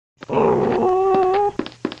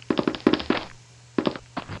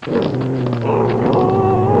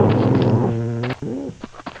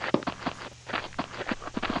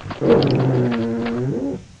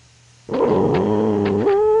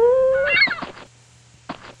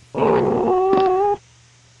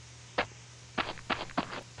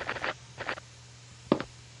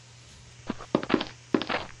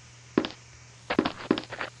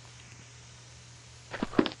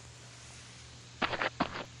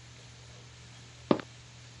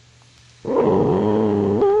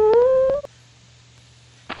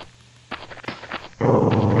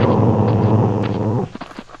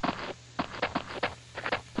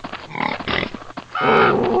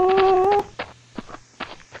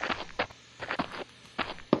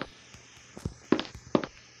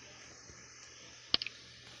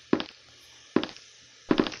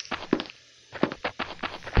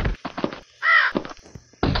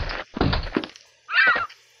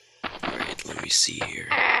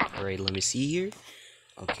Let me see here.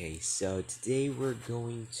 Okay, so today we're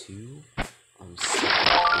going to set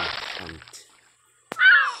up a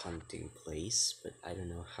hunting place, but I don't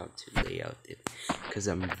know how to lay out it because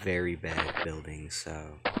I'm very bad at building.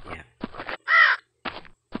 So yeah.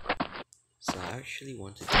 So I actually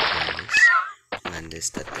wanted to plan this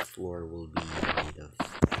that the floor will be made of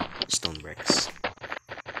stone bricks,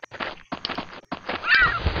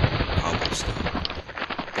 cobblestone.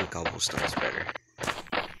 I think cobblestone is better.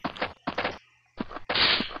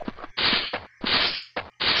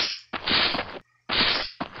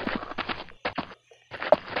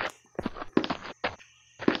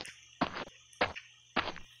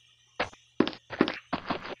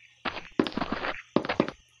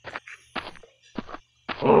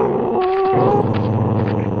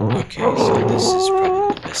 Okay, so this is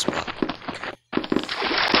probably the best spot.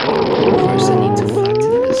 First, I need to flatten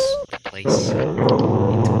this place. I need to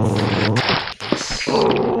flatten the place. So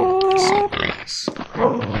I'm gonna put some grass.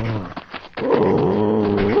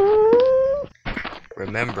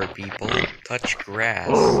 Remember, people, touch grass.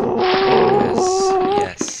 Because,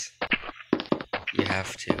 yes, you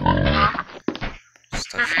have to. Just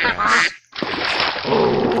touch grass.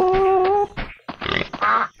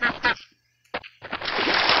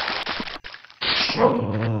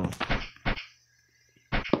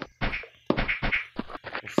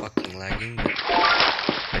 Fucking lagging, but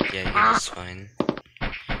yeah, I guess it's fine.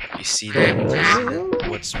 You see that?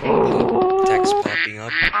 What's text popping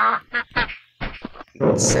up?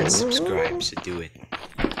 It says subscribe, so do it.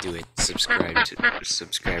 Do it.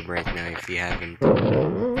 Subscribe right now if you haven't.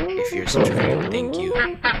 If you're subscribed, thank you.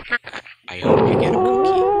 I hope you get a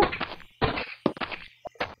cookie.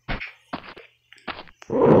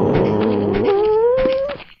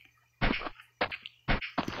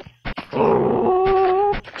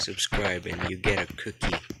 Subscribe and you get a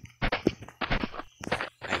cookie,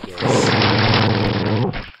 I guess.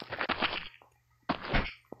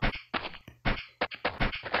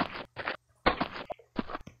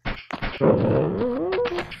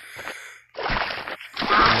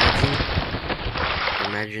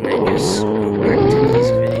 Imagine I just go back to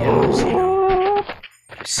these videos, you know,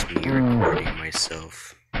 just me recording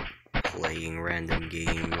myself playing random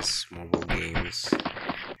games, mobile games,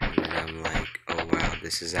 and then I'm like, oh wow,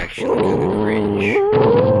 this is actually kind of cringe.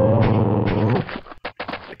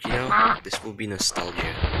 But you know, this will be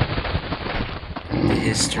nostalgia. The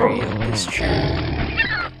history of this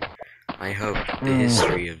channel. I hope the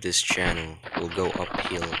history of this channel will go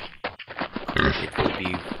uphill. It will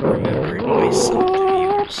be remembered by some of the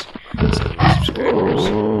viewers, some of the subscribers.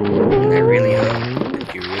 And I really hope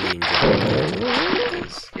that you really enjoy the content,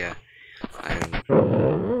 because yeah, I'm not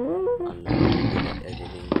really good at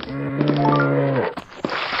editing.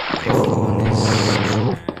 My phone is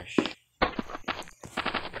trash.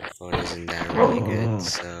 My phone isn't that really good,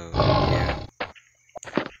 so yeah.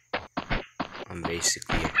 I'm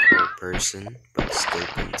basically a poor person, but still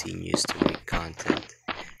continues to make content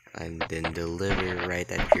and then deliver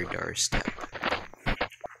right at your doorstep.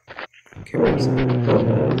 Okay,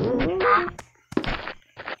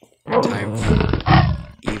 time for,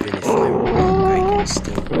 even if I'm broke, I can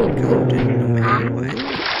still make content no matter what.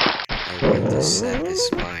 I want to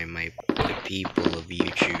satisfy the people of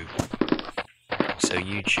YouTube. So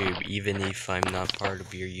YouTube, even if I'm not part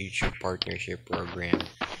of your YouTube partnership program,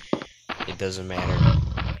 it doesn't matter.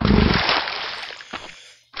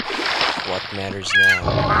 What matters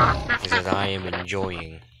now is that I am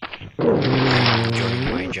enjoying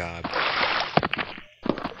my job.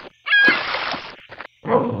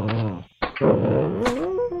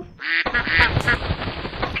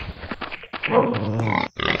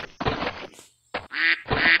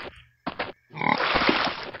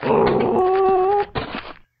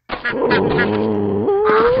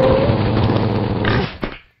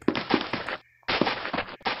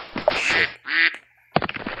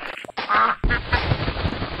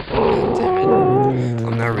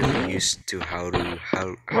 really used to how to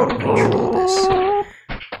control this.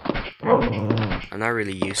 I'm not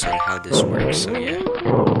really used on how this works, so yeah.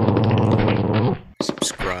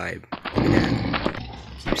 Subscribe. Look at that.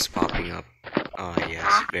 Keeps popping up. Ah,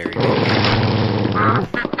 yes, very good.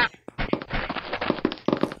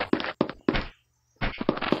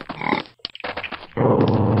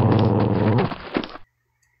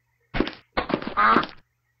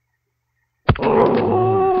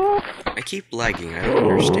 I keep lagging, I don't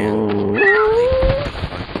understand. Like, what the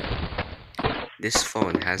fuck? This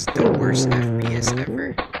phone has the worst FPS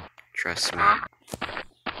ever. Trust me.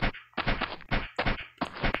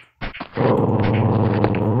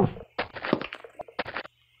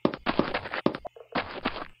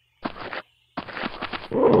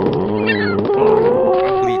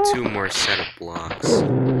 Probably 2 more set of blocks.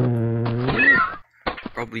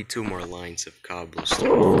 Probably 2 more lines of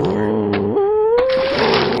cobblestone floor.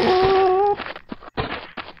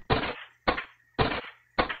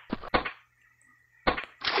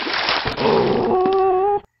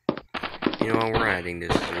 You know what, we're adding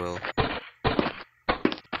this as well.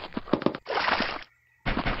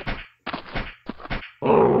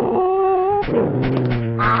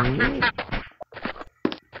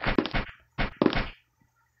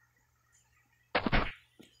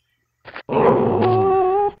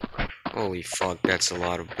 Holy fuck, that's a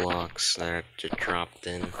lot of blocks that just dropped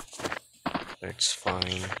in. That's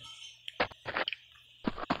fine.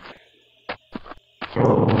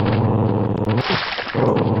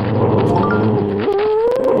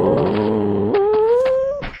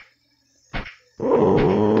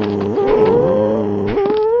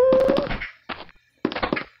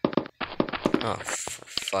 Oh, for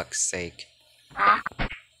fuck's sake.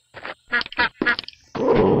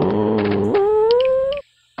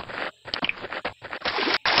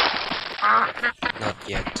 Not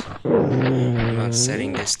yet. I'm not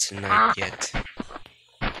setting this tonight yet.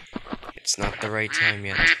 It's not the right time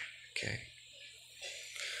yet. Okay.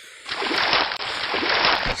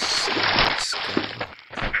 So let's go.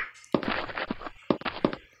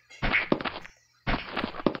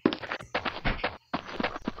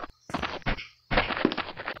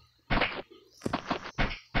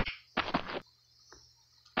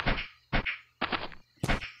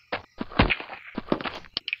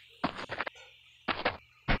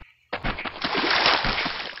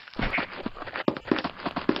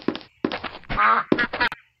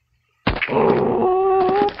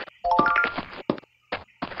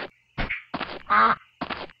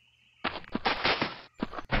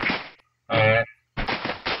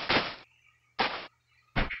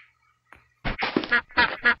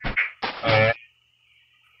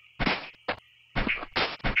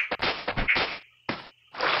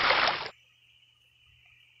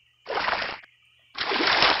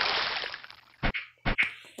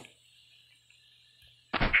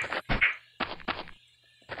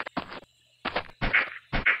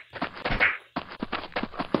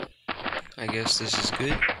 I guess this is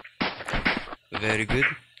good. Very good.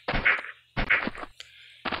 I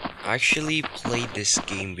actually played this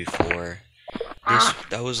game before.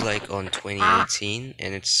 That was like on 2018,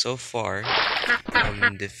 and it's so far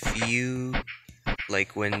the few,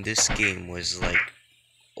 like when this game was like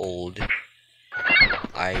old,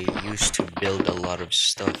 I used to build a lot of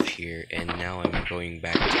stuff here, and now I'm going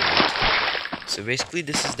back to it. So basically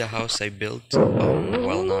this is the house I built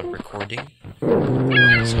while not recording.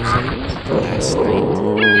 This was like last night.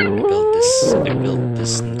 I built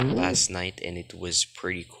this last night, and it was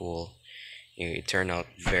pretty cool. It turned out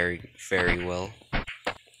very well.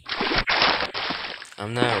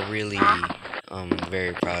 I'm not really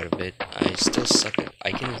very proud of it. I still suck at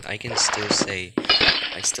I can still say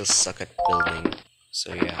I still suck at building.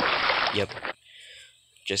 So yeah. Yep.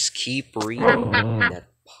 Just keep reading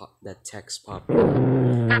that text popping up.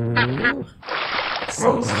 It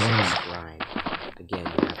says subscribe. Again,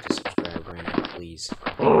 you have to subscribe right now, please.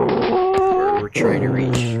 We're trying to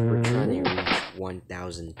reach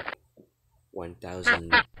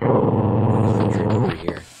 1,100 over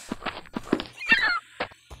here.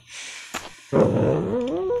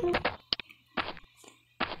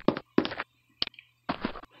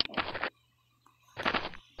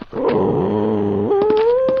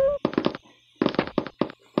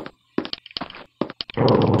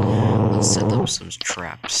 Let's set up some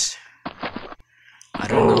traps. I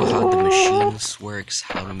don't know how the machines works,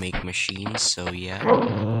 how to make machines, so yeah.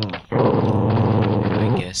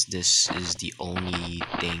 I guess this is the only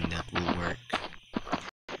thing that will work.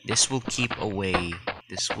 This will keep away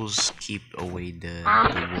the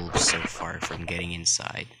wolves so far from getting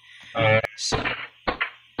inside. So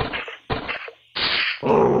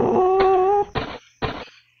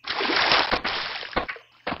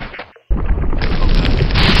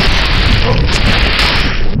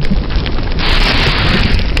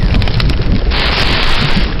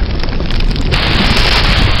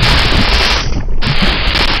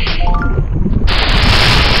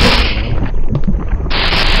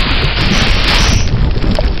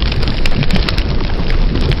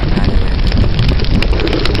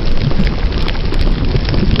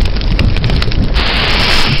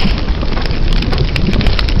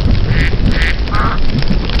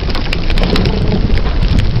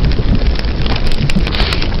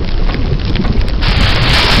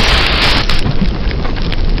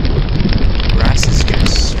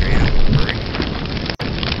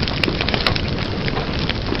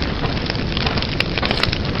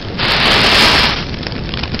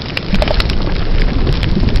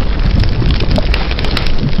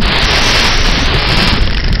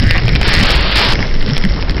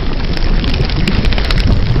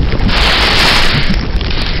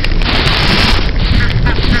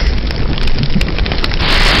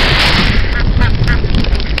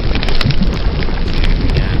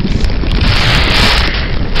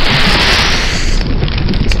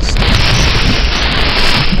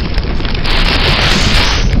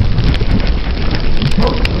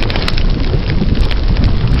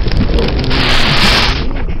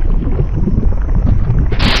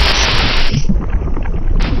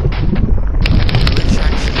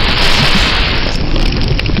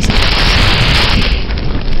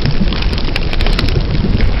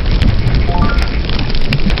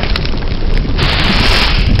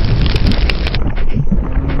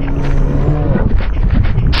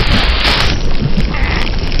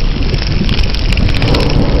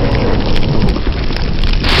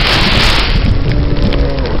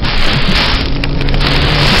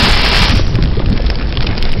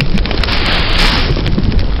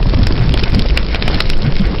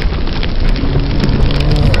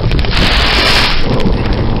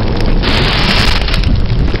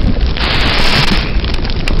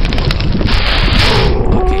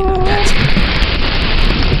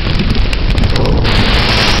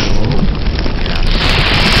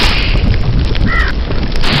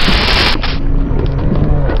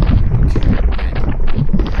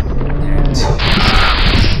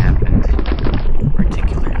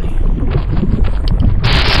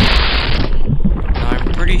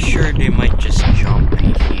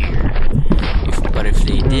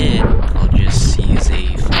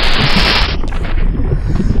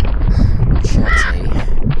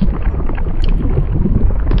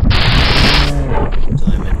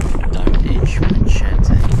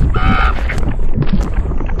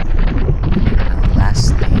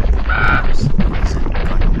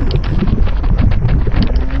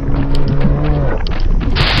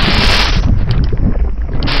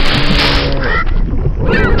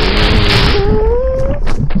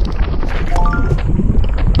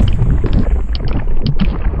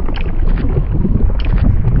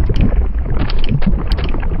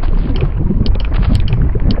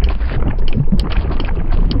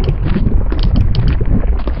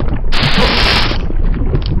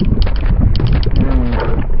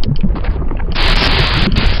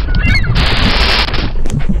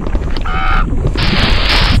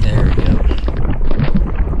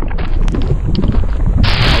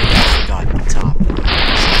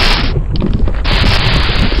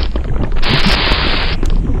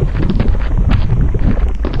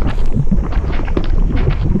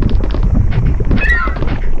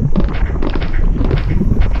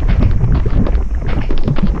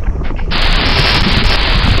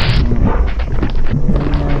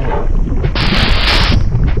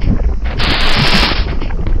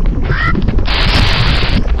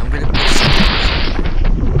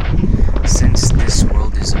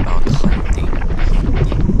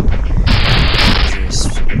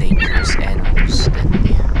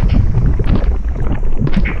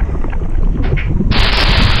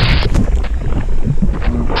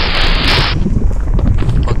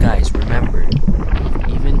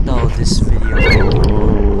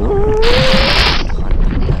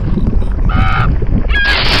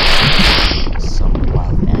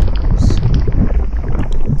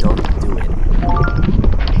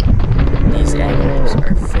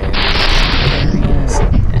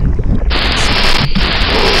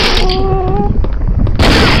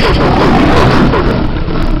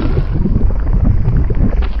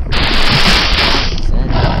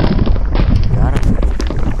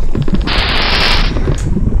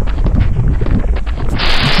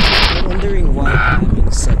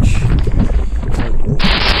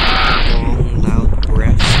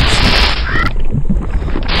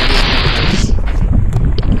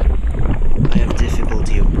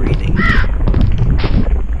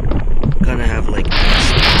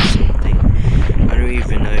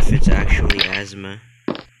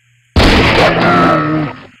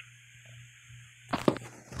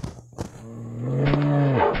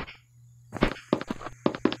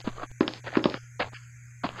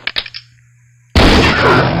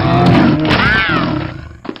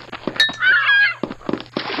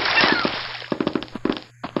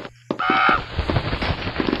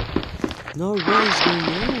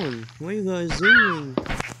guys doing?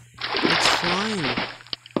 It's fine.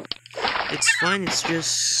 It's fine, it's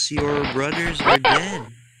just your brothers are dead.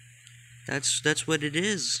 That's what it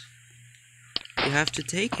is. You have to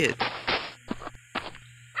take it.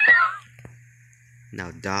 Now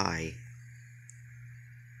die.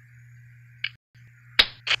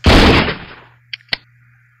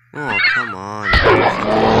 Oh, come on.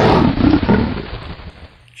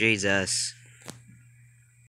 Jesus.